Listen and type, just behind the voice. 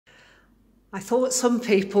I thought some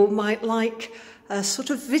people might like a sort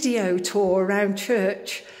of video tour around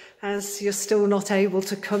church as you're still not able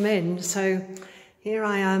to come in. So here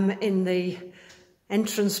I am in the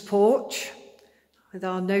entrance porch with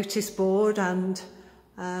our notice board and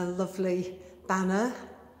a lovely banner,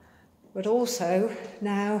 but also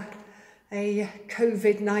now a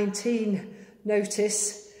COVID-19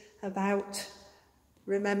 notice about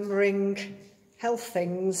remembering health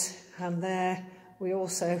things, and there we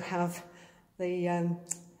also have the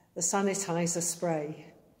sanitizer spray.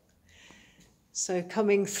 So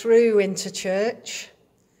coming through into church,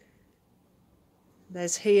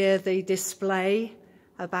 there's here the display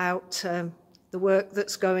about the work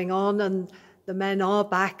that's going on, and the men are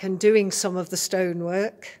back and doing some of the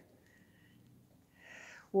stonework.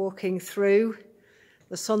 Walking through,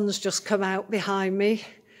 the sun's just come out behind me,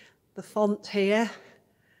 the font here.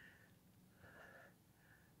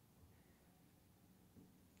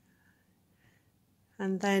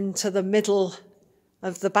 And then to the middle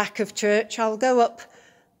of the back of church. I'll go up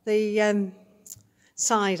the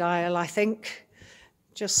side aisle, I think,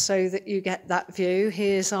 just so that you get that view.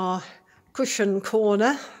 Here's our cushion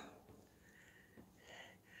corner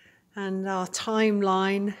and our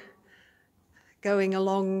timeline going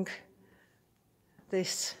along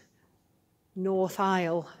this north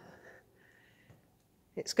aisle.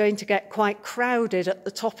 It's going to get quite crowded at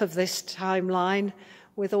the top of this timeline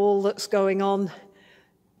with all that's going on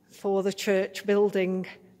for the church building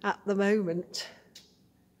at the moment.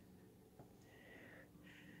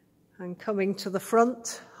 And coming to the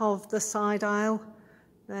front of the side aisle,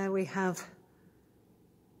 there we have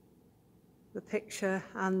the picture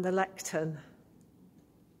and the lectern.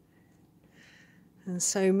 And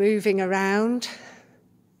so moving around,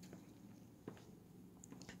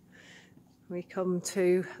 we come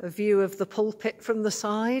to a view of the pulpit from the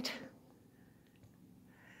side,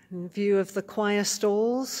 and a view of the choir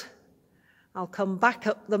stalls. I'll come back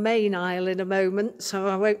up the main aisle in a moment, so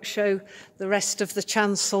I won't show the rest of the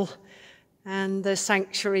chancel and the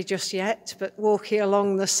sanctuary just yet, but walking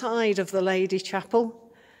along the side of the Lady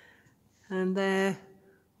Chapel, and there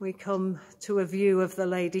we come to a view of the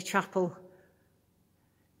Lady Chapel,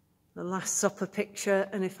 the Last Supper picture,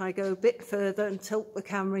 and if I go a bit further and tilt the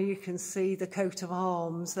camera, you can see the coat of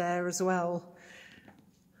arms there as well,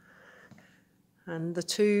 and the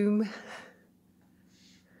tomb.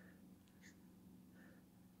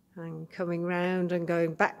 And coming round and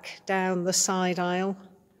going back down the side aisle,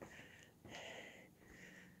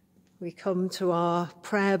 we come to our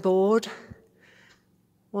prayer board.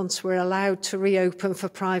 Once we're allowed to reopen for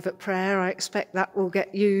private prayer, I expect that will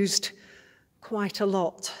get used quite a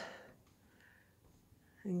lot.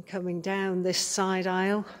 And coming down this side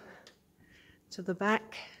aisle to the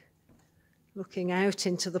back, looking out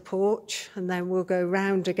into the porch, and then we'll go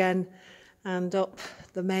round again and up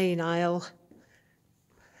the main aisle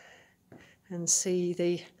and see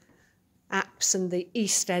the apse and the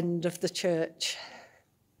east end of the church.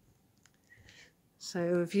 So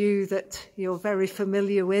a view that you're very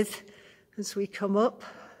familiar with as we come up.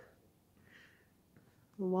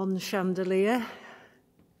 One chandelier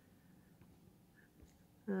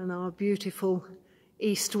and our beautiful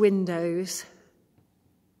east windows.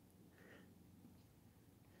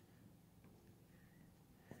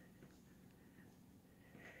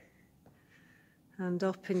 And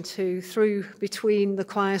up into, through between the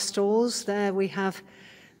choir stalls, there we have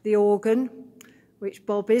the organ, which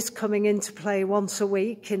Bob is coming in to play once a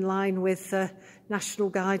week in line with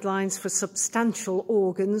national guidelines for substantial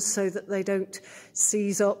organs so that they don't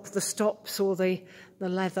seize up the stops or the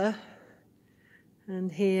leather.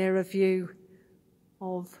 And here a view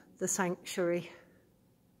of the sanctuary.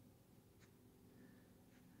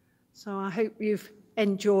 So I hope you've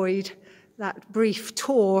enjoyed that brief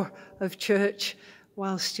tour of church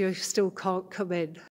whilst you still can't come in.